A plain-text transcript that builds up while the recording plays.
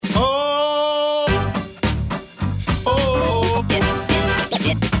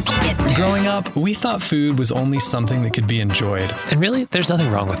up, we thought food was only something that could be enjoyed. And really, there's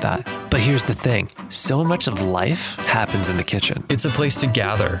nothing wrong with that. But here's the thing. So much of life happens in the kitchen. It's a place to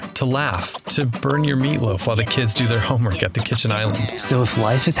gather, to laugh, to burn your meatloaf while the kids do their homework at the kitchen island. So if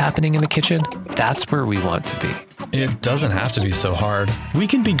life is happening in the kitchen, that's where we want to be. It doesn't have to be so hard. We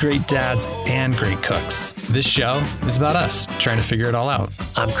can be great dads and great cooks. This show is about us trying to figure it all out.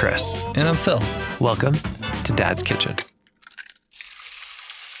 I'm Chris. And I'm Phil. Welcome to Dad's Kitchen.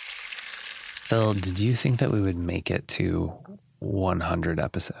 Phil, did you think that we would make it to 100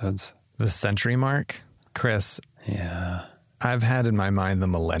 episodes? The century mark? Chris. Yeah. I've had in my mind the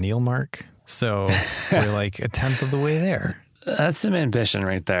millennial mark. So we're like a tenth of the way there. That's some ambition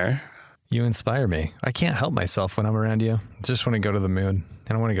right there. You inspire me. I can't help myself when I'm around you. I just want to go to the moon.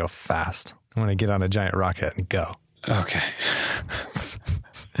 And I want to go fast. I want to get on a giant rocket and go. Okay.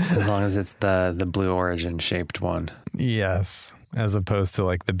 As long as it's the Blue Origin shaped one. Yes. As opposed to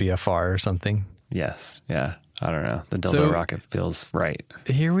like the BFR or something. Yes. Yeah. I don't know. The dildo rocket feels right.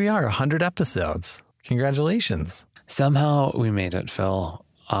 Here we are, 100 episodes. Congratulations. Somehow we made it, Phil.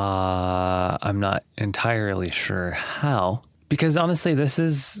 I'm not entirely sure how. Because honestly,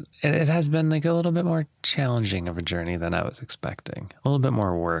 it has been like a little bit more challenging of a journey than I was expecting. A little bit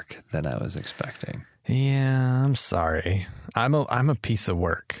more work than I was expecting. Yeah, I'm sorry. I'm a piece of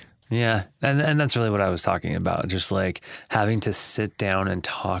work. Yeah, and that's really what I was talking about. Just like having to sit down and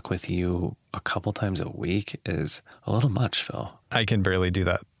talk with you a couple times a week is a little much, Phil. I can barely do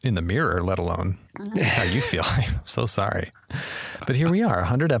that in the mirror, let alone how you feel. I'm so sorry. But here we are,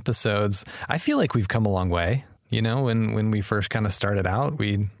 100 episodes. I feel like we've come a long way. You know, when we first kind of started out,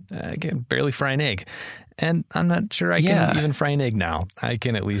 we could barely fry an egg. And I'm not sure I can even fry an egg now. I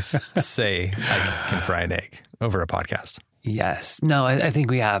can at least say I can fry an egg over a podcast. Yes. No, I think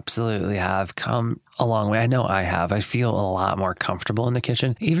we absolutely have come a long way. I know I have. I feel a lot more comfortable in the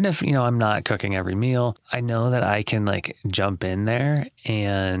kitchen. Even if, I'm not cooking every meal, I know that I can like jump in there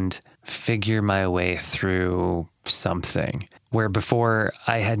and figure my way through something. Where before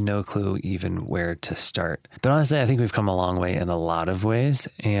I had no clue even where to start. But honestly, I think we've come a long way in a lot of ways.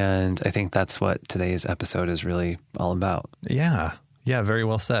 And I think that's what today's episode is really all about. Yeah. Yeah, very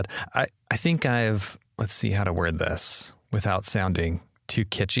well said. I think let's see how to word this without sounding too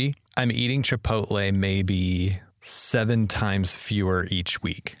kitschy. I'm eating Chipotle maybe 7 times fewer each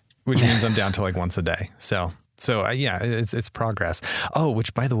week, which means I'm down to like once a day. So yeah, it's progress. Oh,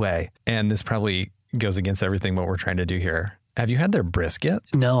 which by the way, and this probably goes against everything what we're trying to do here. Have you had their brisket?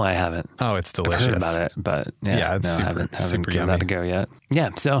 No, I haven't. Oh, it's delicious. I've heard about it, but it's I haven't given yummy. that a go yet.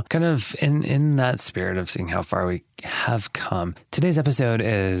 Yeah, so kind of in that spirit of seeing how far we have come, today's episode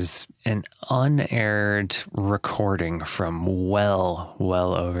is an unaired recording from well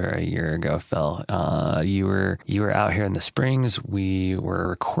over a year ago, Phil. You were out here in the Springs. We were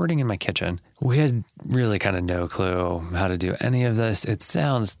recording in my kitchen. We had really kind of no clue how to do any of this. It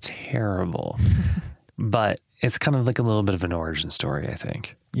sounds terrible, but it's kind of like a little bit of an origin story, I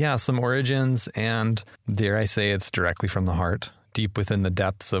think. Yeah, some origins, and dare I say it's directly from the heart, deep within the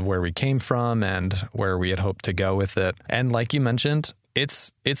depths of where we came from and where we had hoped to go with it. And like you mentioned,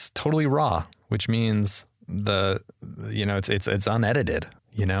 it's totally raw, which means it's unedited,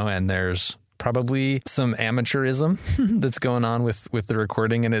 and there's probably some amateurism that's going on with the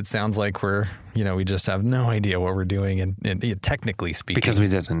recording, and it sounds like we just have no idea what we're doing, and technically speaking, because we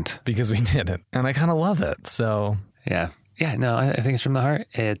didn't, and I kind of love it. So yeah, no, I think it's from the heart.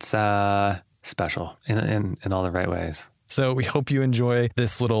 It's special in all the right ways. So we hope you enjoy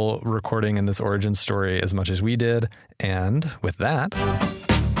this little recording and this origin story as much as we did. And with that,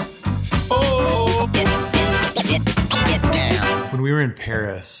 when we were in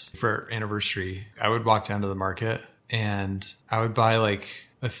Paris for our anniversary, I would walk down to the market and I would buy like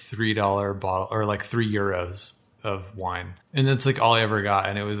a $3 bottle or like €3 of wine. And that's like all I ever got.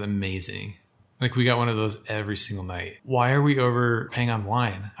 And it was amazing. Like we got one of those every single night. Why are we overpaying on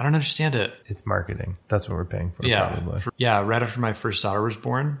wine? I don't understand it. It's marketing. That's what we're paying for. Yeah. Probably. Right after my first daughter was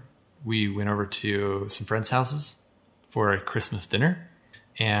born, we went over to some friends' houses for a Christmas dinner.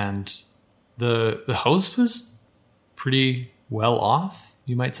 And the host was pretty well off,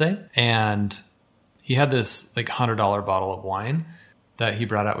 you might say. And he had this like $100 bottle of wine that he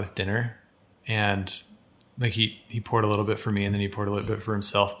brought out with dinner. And like he poured a little bit for me and then he poured a little bit for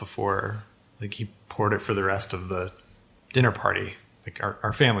himself before like he poured it for the rest of the dinner party, like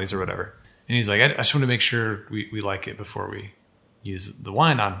our families or whatever. And he's like, I just want to make sure we like it before we use the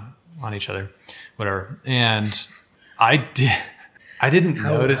wine on each other, whatever. And I didn't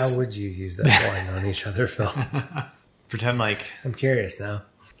notice. How would you use that wine on each other, Phil? Pretend like... I'm curious now.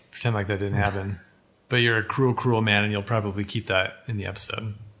 Pretend like that didn't happen. But you're a cruel, cruel man, and you'll probably keep that in the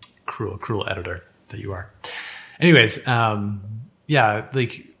episode. cruel editor that you are. Anyways, yeah,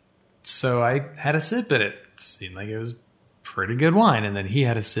 like, so I had a sip and it seemed like it was pretty good wine. And then he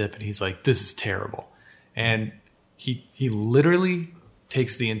had a sip and he's like, this is terrible. And he literally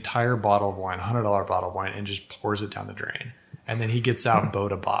takes the entire bottle of wine, $100 bottle of wine, and just pours it down the drain. And then he gets out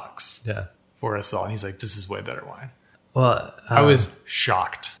Boda box for us all. And he's like, this is way better wine. Well, I was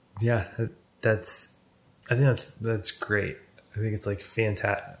shocked. Yeah, I think that's great. I think it's like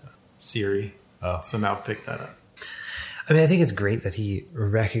fantastic. Siri somehow picked that up. I mean, I think it's great that he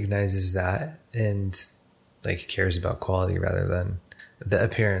recognizes that and like cares about quality rather than the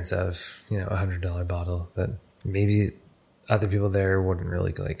appearance of, you know, $100 bottle that maybe other people there wouldn't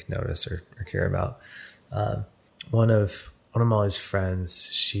really like notice or care about. One of Molly's friends,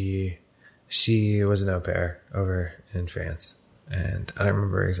 she was an au pair over in France, and I don't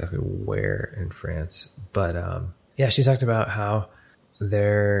remember exactly where in France, but yeah, she talked about how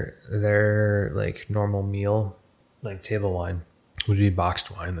their like normal meal, like table wine, would be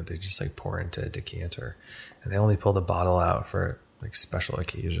boxed wine that they just like pour into a decanter, and they only pull the bottle out for like special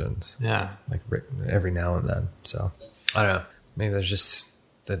occasions. Yeah, like every now and then. So I don't know. Maybe there's just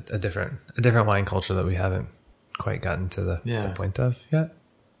a different wine culture that we haven't quite gotten to the point of yet.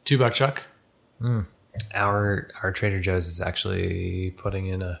 $2 Chuck. Our Trader Joe's is actually putting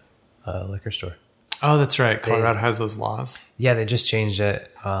in a liquor store. Oh, that's right. Colorado has those laws. Yeah, they just changed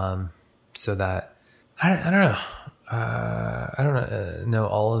it so that I don't know. I don't know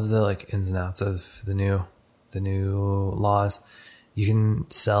all of the like ins and outs of the new laws. You can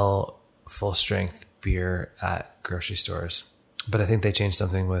sell full strength beer at grocery stores, but I think they changed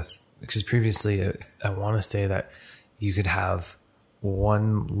something because previously I want to say that you could have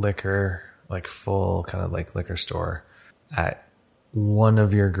one liquor, like full kind of like liquor store at one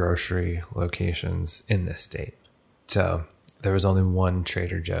of your grocery locations in this state. So there was only one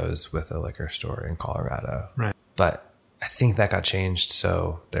Trader Joe's with a liquor store in Colorado. Right. But I think that got changed,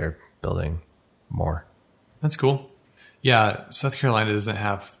 so they're building more. That's cool. Yeah, South Carolina doesn't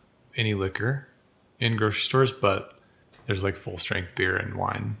have any liquor in grocery stores, but there's like full strength beer and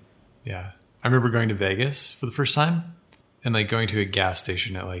wine. Yeah. I remember going to Vegas for the first time and like going to a gas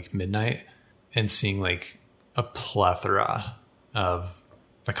station at like midnight and seeing like a plethora of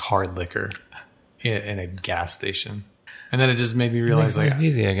like hard liquor in a gas station. And then it just made me realize like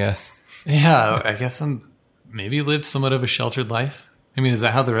easy, I guess. Yeah, I guess I'm maybe lived somewhat of a sheltered life. I mean, is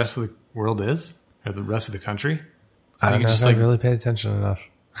that how the rest of the world is? Or the rest of the country? I don't know if I really paid attention enough.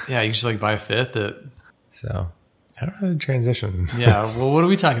 Yeah, you just like buy a fifth. So I don't know how to transition. Yeah, well, what are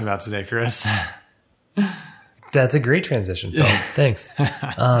we talking about today, Chris? That's a great transition, Phil. Thanks.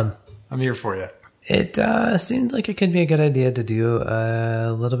 I'm here for you. It seemed like it could be a good idea to do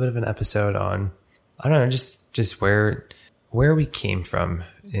a little bit of an episode on, I don't know, just where we came from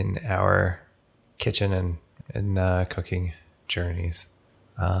in our kitchen and cooking journeys.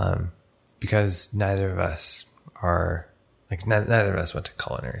 Because neither of us are like neither of us went to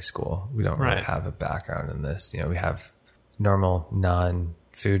culinary school. We don't really have a background in this. You know, we have normal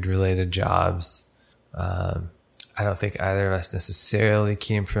non-food related jobs. I don't think either of us necessarily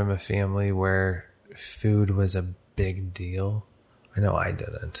came from a family where food was a big deal. I know I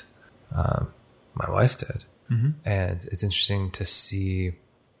didn't. My wife did. Mm-hmm. And it's interesting to see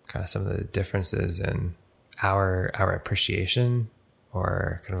kind of some of the differences in our appreciation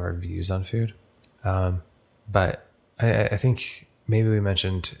or kind of our views on food. But I think maybe we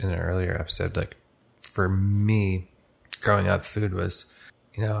mentioned in an earlier episode, like for me growing up, food was,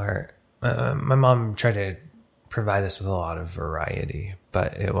 you know, my mom tried to provide us with a lot of variety,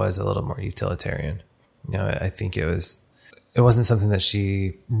 but it was a little more utilitarian. You know, I think it wasn't something that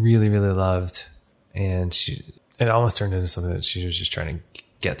she really, really loved. And it almost turned into something that she was just trying to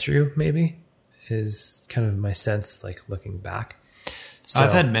get through, maybe, is kind of my sense, like looking back. So,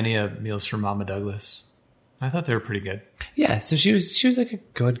 I've had many meals from Mama Douglas. I thought they were pretty good. Yeah, so she was like a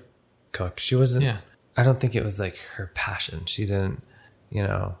good cook. She wasn't. Yeah. I don't think it was like her passion. She didn't, you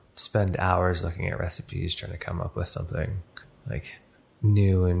know, spend hours looking at recipes trying to come up with something like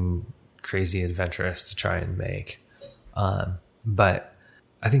new and crazy adventurous to try and make. But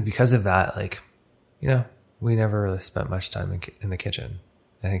I think because of that, like, you know, we never really spent much time in the kitchen.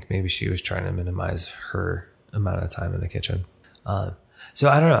 I think maybe she was trying to minimize her amount of time in the kitchen. So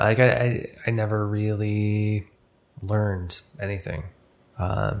I don't know. Like I never really learned anything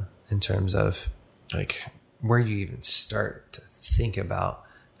in terms of like where you even start to think about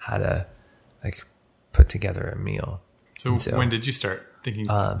how to like put together a meal. So when did you start thinking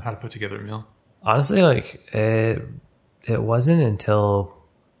how to put together a meal? Honestly, like it wasn't until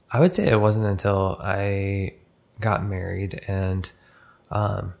I got married and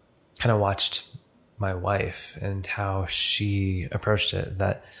kind of watched my wife and how she approached it,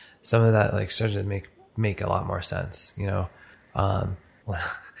 that some of that like started to make a lot more sense. You know,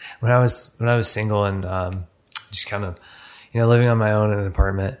 when I was single and just kind of, you know, living on my own in an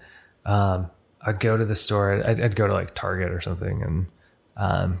apartment, I'd go to the store. I'd go to like Target or something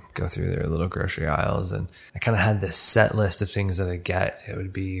and go through their little grocery aisles, and I kind of had this set list of things that I'd get. It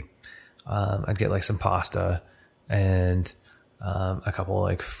would be I'd get like some pasta and a couple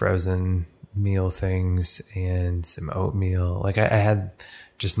like frozen meal things and some oatmeal. Like I had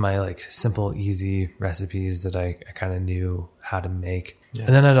just my like simple, easy recipes that I kind of knew how to make. Yeah.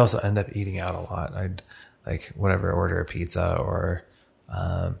 And then I'd also end up eating out a lot. I'd like order a pizza or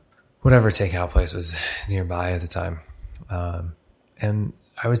whatever takeout place was nearby at the time. And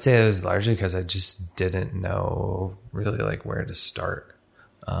I would say it was largely because I just didn't know really like where to start.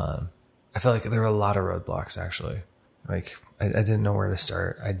 I felt like there were a lot of roadblocks actually. Like I didn't know where to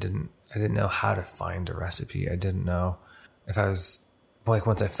start. I didn't know how to find a recipe. I didn't know if I was like,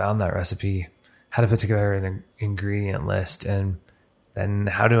 once I found that recipe, how to put together an ingredient list, and then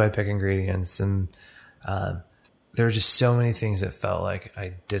how do I pick ingredients? And there were just so many things that felt like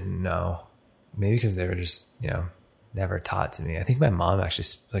I didn't know, maybe because they were just, you know, never taught to me. I think my mom actually,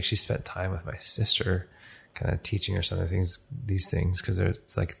 like, she spent time with my sister kind of teaching her some of these things, because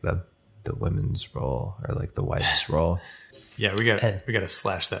it's like the women's role or like the wife's role. Yeah, we got to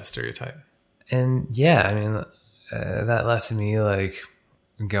slash that stereotype. And yeah, I mean, that left me like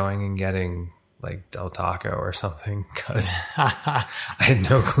going and getting like Del Taco or something, because I had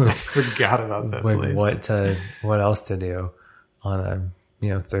no clue. I forgot about that place. What else to do on a, you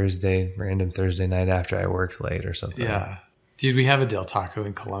know, random Thursday night after I worked late or something. Yeah, dude, we have a Del Taco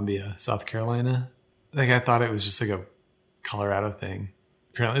in Columbia, South Carolina. Like, I thought it was just like a Colorado thing.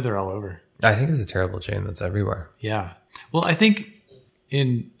 Apparently, they're all over. I think it's a terrible chain that's everywhere. Yeah. Well, I think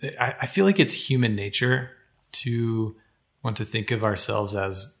I feel like it's human nature to want to think of ourselves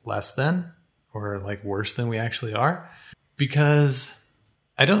as less than or like worse than we actually are, because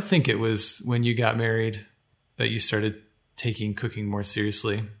I don't think it was when you got married that you started taking cooking more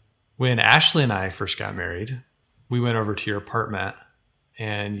seriously. When Ashley and I first got married, we went over to your apartment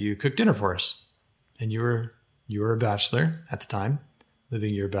and you cooked dinner for us, and you were a bachelor at the time,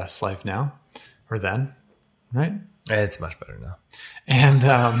 living your best life now, or then, right? It's much better now.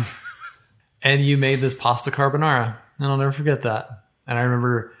 And and you made this pasta carbonara, and I'll never forget that. And I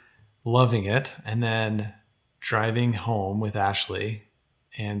remember loving it, and then driving home with Ashley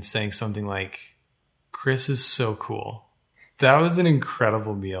and saying something like, "Chris is so cool." That was an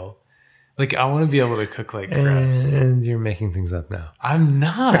incredible meal. Like, I want to be able to cook like Chris. And you're making things up now. I'm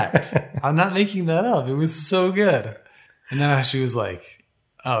not. I'm not making that up. It was so good. And then Ashley was like,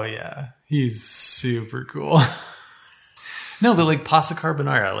 "Oh yeah, he's super cool." No, but like pasta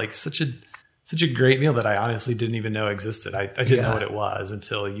carbonara, like such a great meal that I honestly didn't even know existed. I didn't know what it was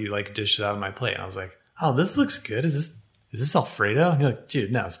until you like dished it out on my plate, and I was like, "Oh, this looks good. Is this Alfredo?" And you're like,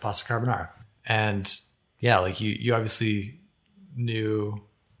 "Dude, no, it's pasta carbonara." And yeah, like you obviously knew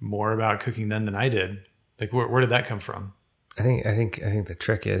more about cooking then than I did. Like, where did that come from? I think the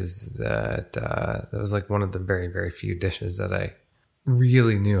trick is that that was like one of the very, very few dishes that I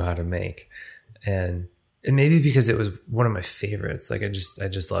really knew how to make, and maybe because it was one of my favorites. Like I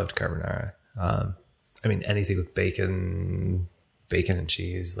just loved carbonara. I mean, anything with bacon and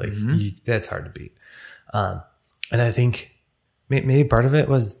cheese, like that's hard to beat. And I think maybe part of it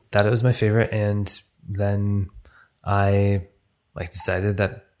was that it was my favorite, and then I like decided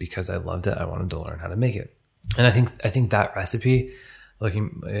that because I loved it, I wanted to learn how to make it. And I think that recipe,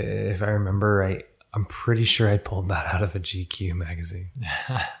 looking, if I remember right, I'm pretty sure I pulled that out of a GQ magazine.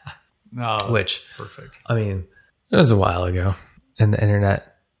 No, which perfect. I mean, it was a while ago, and the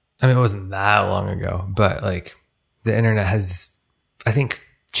internet, I mean, it wasn't that long ago, but like the internet has, I think,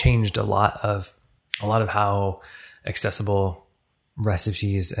 changed a lot of how accessible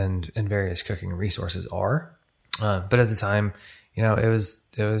recipes and various cooking resources are. But at the time, you know, it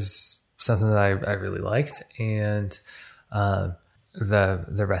was something that I really liked, and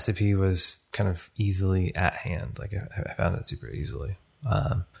the recipe was kind of easily at hand. Like I found it super easily.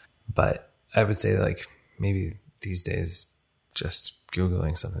 But I would say, like, maybe these days, just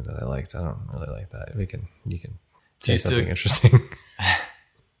Googling something that I liked, I don't really like that. You can say something interesting.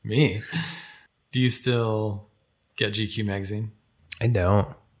 Me? Do you still get GQ magazine? I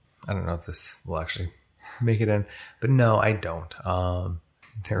don't know if this will actually make it in, but no, I don't.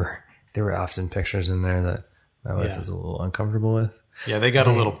 There were often pictures in there that my wife was a little uncomfortable with. Yeah, they got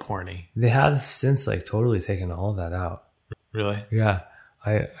a little porny. They have since like totally taken all of that out. Really? Yeah.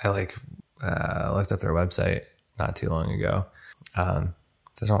 I like looked up their website not too long ago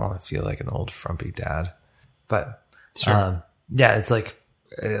to I don't want to feel like an old frumpy dad. But Sure. yeah, it's like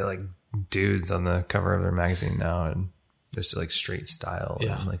dudes on the cover of their magazine now, and just like street style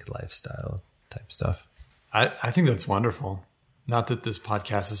and like lifestyle type stuff. I think that's wonderful. Not that this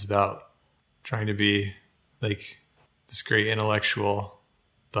podcast is about trying to be like this great intellectual,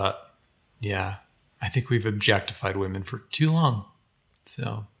 but yeah, I think we've objectified women for too long.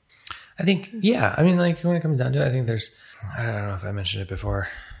 So I think, yeah, I mean, like when it comes down to it, I think there's, I don't know if I mentioned it before.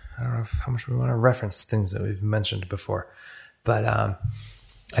 I don't know how much we want to reference things that we've mentioned before, but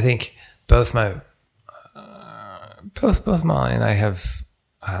I think both Molly and I have,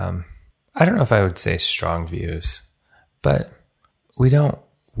 I don't know if I would say strong views, but we don't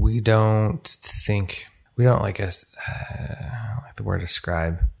like us. I don't like the word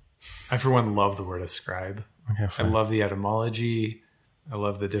ascribe. I, for one, love the word ascribe. Okay, I fine. love the etymology. I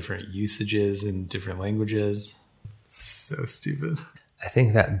love the different usages in different languages. So stupid. I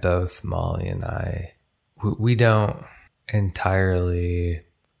think that both Molly and I, we don't entirely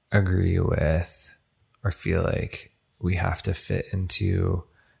agree with or feel like we have to fit into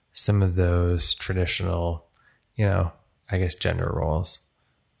some of those traditional, I guess, gender roles.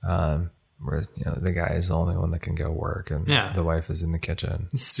 Where, the guy is the only one that can go work and the wife is in the kitchen.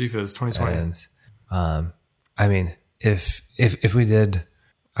 It's stupid. It's 2020. And, I mean, if we did,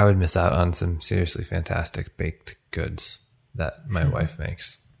 I would miss out on some seriously fantastic baked goods that my wife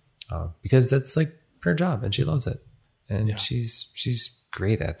makes, because that's like her job and she loves it. And she's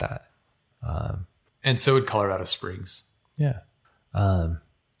great at that. And so would Colorado Springs. Yeah. And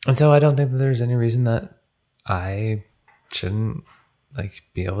so I don't think that there's any reason that I shouldn't like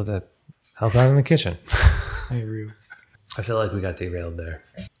be able to help out in the kitchen. I agree. I feel like we got derailed there.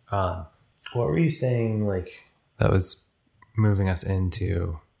 What were you saying? Like that was moving us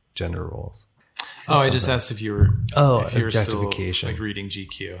into gender roles. I just asked if you were. If you were objectification. still, like reading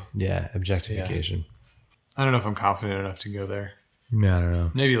GQ. Yeah, objectification. I don't know if I'm confident enough to go there. Yeah, I don't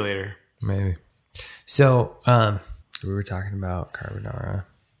know. Maybe later. Maybe. So, we were talking about carbonara.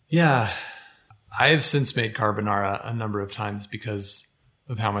 Yeah. I have since made carbonara a number of times because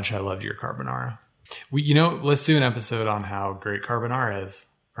of how much I loved your carbonara. Let's do an episode on how great carbonara is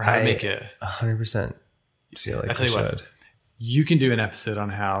or how to make it. 100% feel like I tell we you should. what, you can do an episode on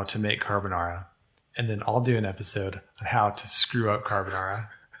how to make carbonara, and then I'll do an episode on how to screw up carbonara.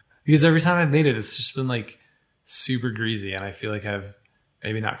 Because every time I've made it, it's just been like super greasy, and I feel like I've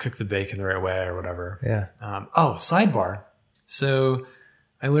maybe not cooked the bacon the right way or whatever. Yeah. Sidebar. So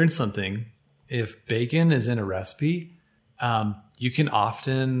I learned something. If bacon is in a recipe, you can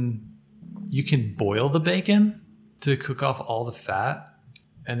boil the bacon to cook off all the fat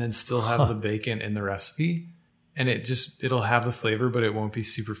and then still have the bacon in the recipe. And it'll have the flavor, but it won't be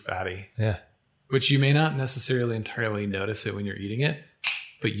super fatty. Yeah. Which you may not necessarily entirely notice it when you're eating it,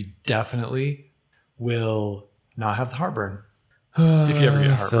 but you definitely will not have the heartburn. If you ever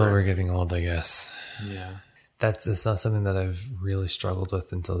get I heartburn. feel we're getting old, I guess. Yeah. It's not something that I've really struggled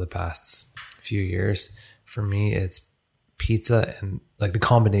with until the past few years. For me, it's pizza and like the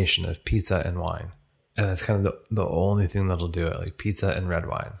combination of pizza and wine. And that's kind of the only thing that'll do it, like pizza and red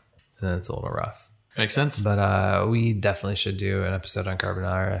wine. And then it's a little rough. Makes sense. But we definitely should do an episode on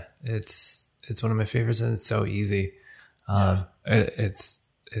carbonara. It's one of my favorites and it's so easy. It's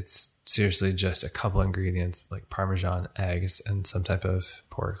seriously just a couple ingredients like Parmesan, eggs, and some type of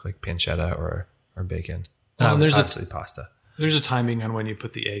pork like pancetta or bacon. Well, and there's obviously pasta. There's a timing on when you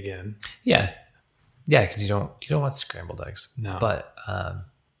put the egg in. Yeah, because you don't want scrambled eggs. No, but I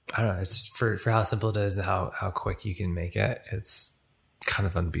don't know. It's for how simple it is and how quick you can make it. It's kind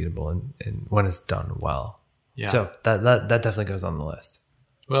of unbeatable, and when it's done well. Yeah. So that definitely goes on the list.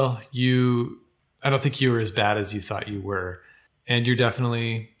 Well, I don't think you were as bad as you thought you were, and you're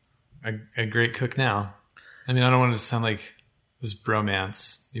definitely a great cook now. I mean, I don't want it to sound like this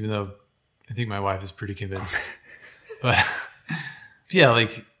bromance, even though I think my wife is pretty convinced. But yeah,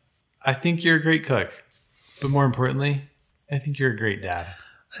 like I think you're a great cook, but more importantly, I think you're a great dad.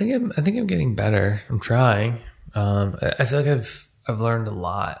 I think I'm getting better. I'm trying. I feel like I've learned a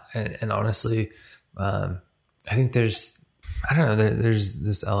lot, and honestly, I think there's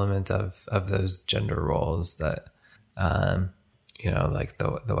this element of those gender roles that, like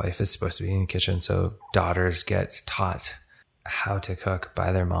the wife is supposed to be in the kitchen, so daughters get taught how to cook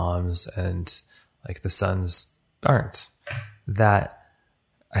by their moms, and like the sons aren't. That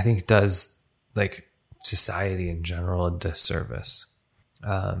I think does like society in general a disservice,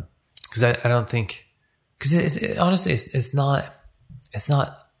 because I don't think, because honestly it's not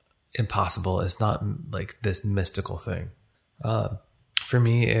impossible. It's not like this mystical thing. For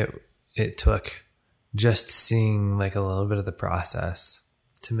me, it took just seeing like a little bit of the process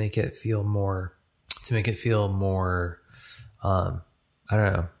to make it feel more, I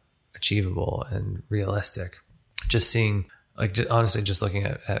don't know, achievable and realistic. Just seeing, like, honestly, just looking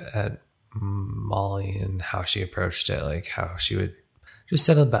at Molly and how she approached it, like how she would just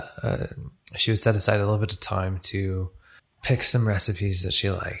set aside a little bit of time to pick some recipes that she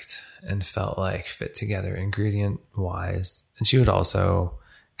liked and felt like fit together ingredient wise. And she would also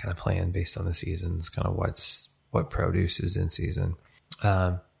kind of plan based on the seasons, kind of what produce is in season,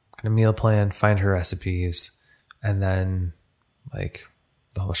 kind of meal plan, find her recipes, and then like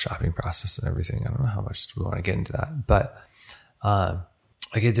the whole shopping process and everything. I don't know how much we want to get into that, but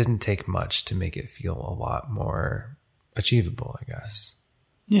like it didn't take much to make it feel a lot more achievable, I guess.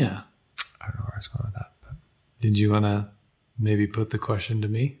 Yeah. I don't know where I was going with that. But. Did you want to maybe put the question to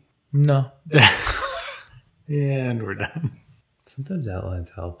me? No. And we're done. Sometimes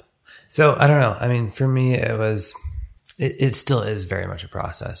outlines help. So I don't know. I mean, for me, it still is very much a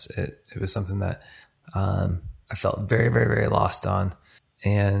process. It was something that I felt very, very, very lost on,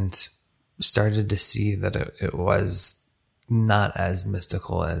 and started to see that it was not as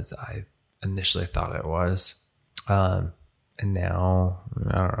mystical as I initially thought it was. And now,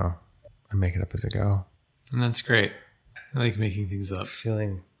 I don't know, I make it up as I go. And that's great. I like making things up.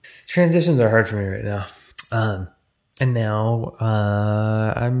 Transitions are hard for me right now. And now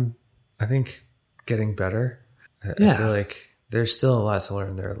I'm, I think, getting better. I feel like there's still a lot to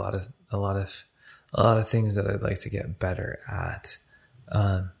learn. There are a lot of things that I'd like to get better at.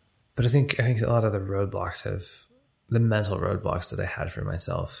 But I think a lot of the mental roadblocks that I had for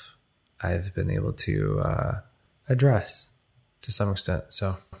myself, I've been able to address to some extent.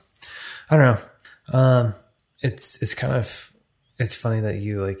 So I don't know. It's funny that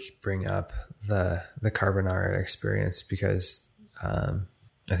you like bring up the carbonara experience, because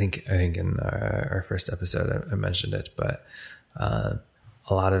I think in our first episode I mentioned it, but a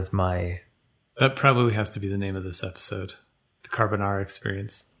lot of my... That probably has to be the name of this episode. The carbonara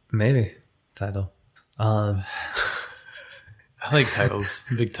experience. Maybe. Title. I like titles.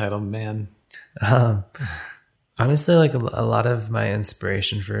 Big title, man. Honestly, like a lot of my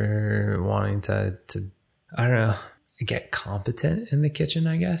inspiration for wanting to I don't know, get competent in the kitchen,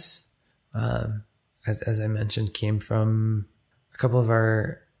 I guess, as I mentioned, came from a couple of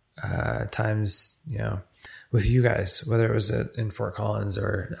our times, with you guys, whether it was in Fort Collins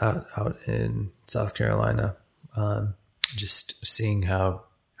or out in South Carolina, just seeing how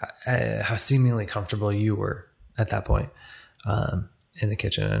seemingly comfortable you were at that point in the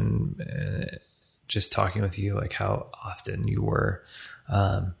kitchen, and just talking with you, like how often you were,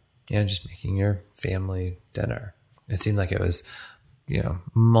 just making your family dinner. It seemed like it was,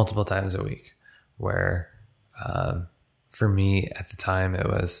 multiple times a week, where for me at the time it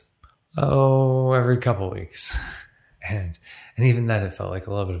was, every couple of weeks. And even then it felt like a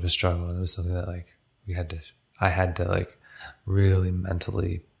little bit of a struggle. And it was something that like I had to like really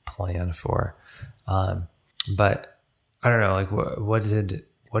mentally plan for. But I don't know, like what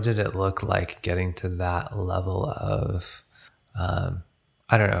did it look like getting to that level of,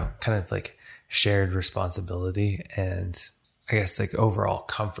 I don't know, kind of like shared responsibility and I guess like overall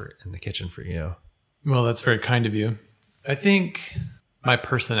comfort in the kitchen for you? Well, that's very kind of you. I think my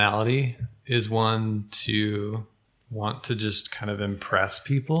personality is one to want to just kind of impress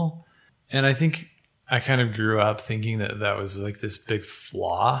people. And I think I kind of grew up thinking that was like this big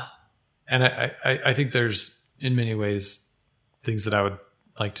flaw. And I think there's in many ways things that I would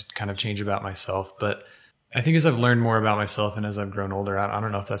like to kind of change about myself. But I think as I've learned more about myself and as I've grown older, I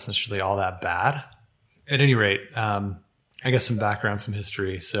don't know if that's necessarily all that bad. At any rate, I guess some background, some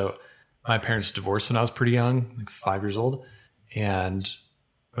history. So my parents divorced when I was pretty young, like 5 years old. And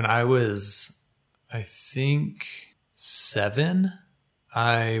when I was, I think 7,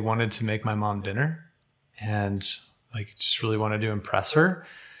 I wanted to make my mom dinner and like just really wanted to impress her.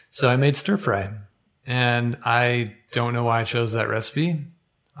 So I made stir fry, and I don't know why I chose that recipe.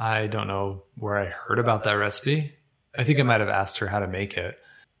 I don't know where I heard about that recipe. I think I might have asked her how to make it,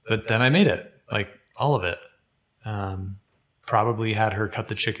 but then I made it, like all of it. Probably had her cut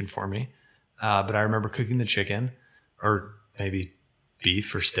the chicken for me. But I remember cooking the chicken, or maybe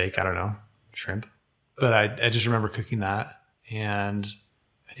beef or steak. I don't know, shrimp. But I just remember cooking that. And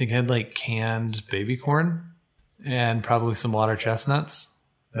I think I had like canned baby corn and probably some water chestnuts.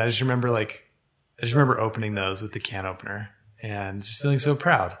 And I just remember opening those with the can opener and just feeling so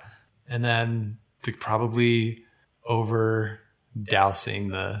proud. And then probably over dousing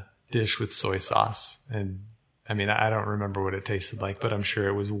the dish with soy sauce. And I mean, I don't remember what it tasted like, but I'm sure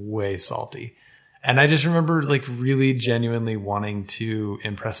it was way salty. And I just remember like really genuinely wanting to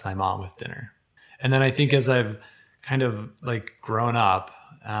impress my mom with dinner. And then I think as I've kind of like grown up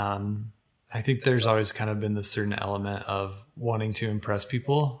I think there's always kind of been this certain element of wanting to impress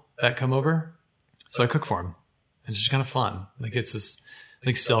people that come over. So I cook for them. And it's just kind of fun. Like it's this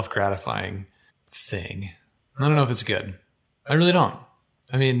like self-gratifying thing. I don't know if it's good. I really don't.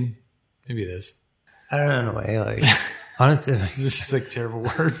 I mean, maybe it is. I don't know in a way. Like, honestly, Is this just like terrible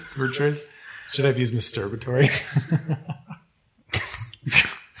word choice? Should I have used masturbatory?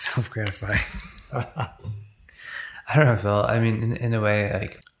 self-gratifying. I don't know, Phil. I mean, in a way,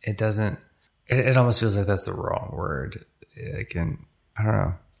 like it doesn't. It almost feels like that's the wrong word. Like, and I don't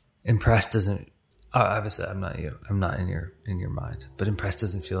know. Impressed doesn't. Obviously, I'm not you. I'm not in your mind. But impressed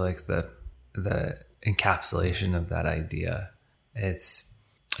doesn't feel like the encapsulation of that idea. I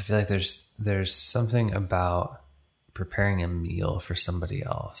feel like there's something about preparing a meal for somebody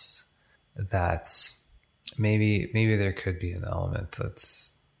else that's maybe there could be an element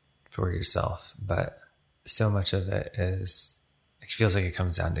that's for yourself, but so much of it feels like it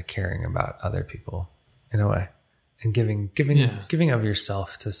comes down to caring about other people in a way, and giving of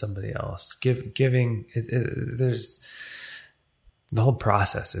yourself to somebody else. There's the whole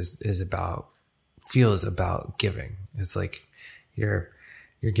process feels about giving. It's like you're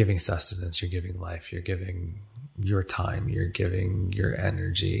giving sustenance, you're giving life, you're giving your time, you're giving your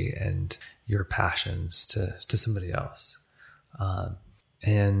energy and your passions to somebody else.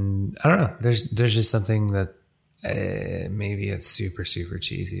 And I don't know, there's just something that maybe it's super, super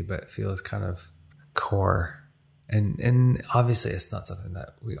cheesy, but feels kind of core. And obviously it's not something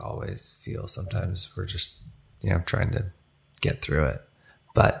that we always feel. Sometimes we're just, trying to get through it.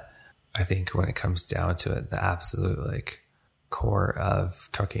 But I think when it comes down to it, the absolute core of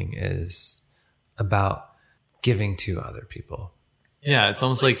cooking is about giving to other people. Yeah, it's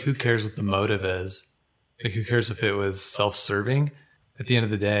almost like who cares what the motive is? Like who cares if it was self-serving? At the end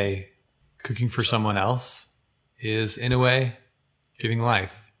of the day, cooking for someone else is in a way giving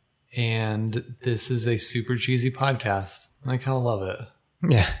life. And this is a super cheesy podcast. I kind of love it.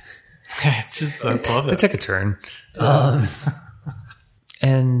 Yeah. It's just, I love it. It took a turn.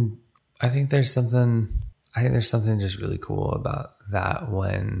 And I think there's something just really cool about that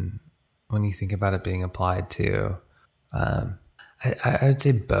when you think about it being applied to, I would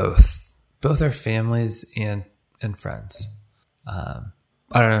say both our families and friends. I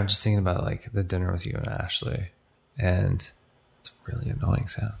don't know, just thinking about the dinner with you and Ashley, and it's a really annoying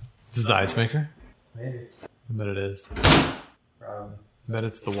sound. This is the ice maker? Maybe. I bet it is. Probably. I bet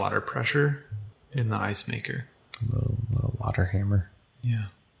it's the water pressure in the ice maker. A little water hammer. Yeah.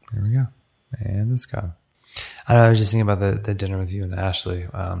 There we go. And it's gone. I don't know, I was just thinking about the dinner with you and Ashley.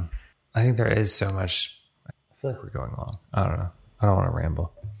 I think there is so much. I feel like we're going long. I don't know. I don't want to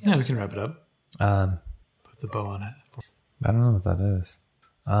ramble. Yeah, we can wrap it up. Put the bow on it. I don't know what that is.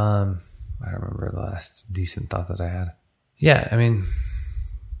 I don't remember the last decent thought that I had. Yeah, I mean,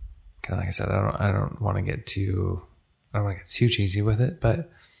 kind of like I said, I don't want to get too cheesy with it, but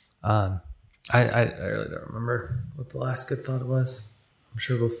I really don't remember what the last good thought was. I'm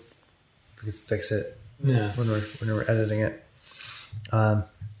sure we can fix it. Yeah. When we're editing it. I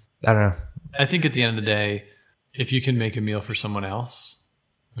don't know. I think at the end of the day, if you can make a meal for someone else,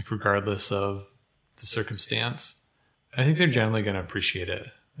 regardless of the circumstance, I think they're generally going to appreciate it,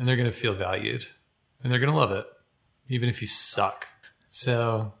 and they're going to feel valued, and they're going to love it, even if you suck.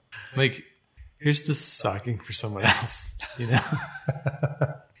 So, here's to sucking for someone else,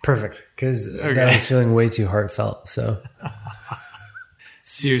 Perfect, because that was feeling way too heartfelt. So,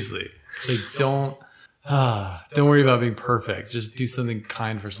 seriously, don't worry about being perfect. Just do something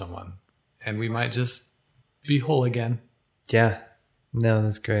kind for someone, and we might just be whole again. Yeah. No,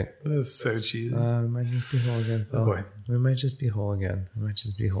 that's great. That is so cheesy. We might just be whole again, Phil. Oh boy. We might just be whole again.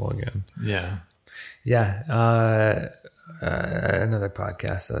 Yeah. Yeah. Another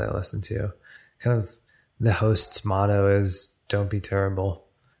podcast that I listen to, kind of the host's motto is "Don't be terrible,"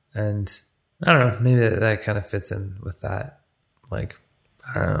 and I don't know. Maybe that kind of fits in with that. I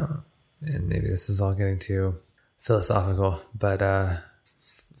don't know. And maybe this is all getting too philosophical, but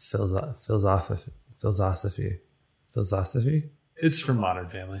philosophy. It's from Modern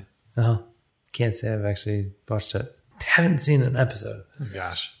Family. Oh, can't say I've actually watched it. Haven't seen an episode. Oh,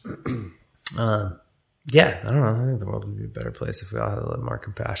 gosh. Yeah, I don't know. I think the world would be a better place if we all had a little more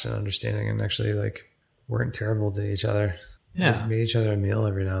compassion, understanding, and actually weren't terrible to each other. Yeah. Made each other a meal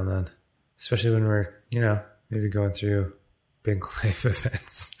every now and then, especially when we're maybe going through big life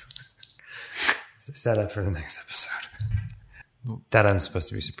events. It's a setup for the next episode that I'm supposed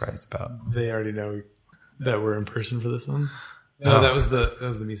to be surprised about. They already know that we're in person for this one. No, that was the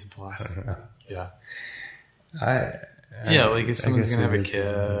mise en place. I don't know. Yeah. If someone's gonna have a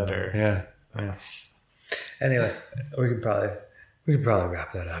kid or yeah. yes. Anyway, we could probably we could probably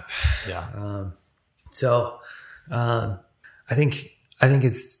wrap that up. Yeah. I think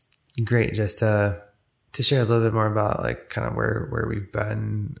it's great just to share a little bit more about like kind of where we've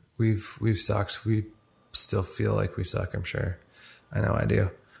been. We've sucked. We still feel like we suck. I'm sure. I know I do.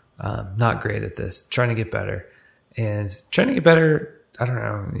 Not great at this. Trying to get better. I don't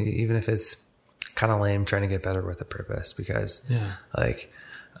know, even if it's kind of lame, trying to get better with a purpose, because I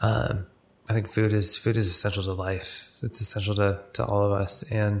think food is essential to life. It's essential to all of us.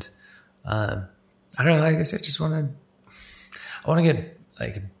 And I don't know, I guess I want to get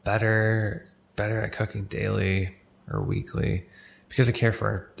like better at cooking daily or weekly, because I care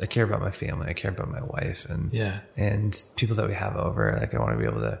about my family. I care about my wife and people that we have over. Like I want to be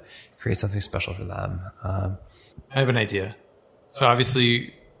able to create something special for them. I have an idea. So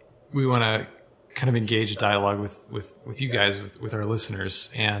obviously we want to kind of engage a dialogue with you guys, with our listeners.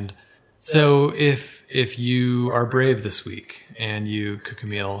 And so if you are brave this week and you cook a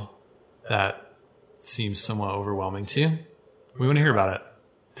meal that seems somewhat overwhelming to you, we want to hear about it.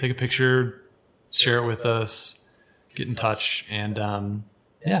 Take a picture, share it with us, get in touch, and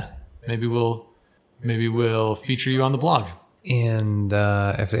maybe we'll feature you on the blog. And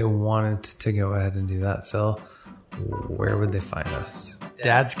if they wanted to go ahead and do that, Phil, where would they find us?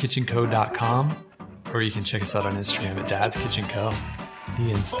 dadskitchenco.com, or you can check us out on Instagram at dadskitchenco.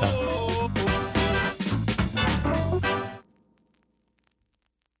 The Insta.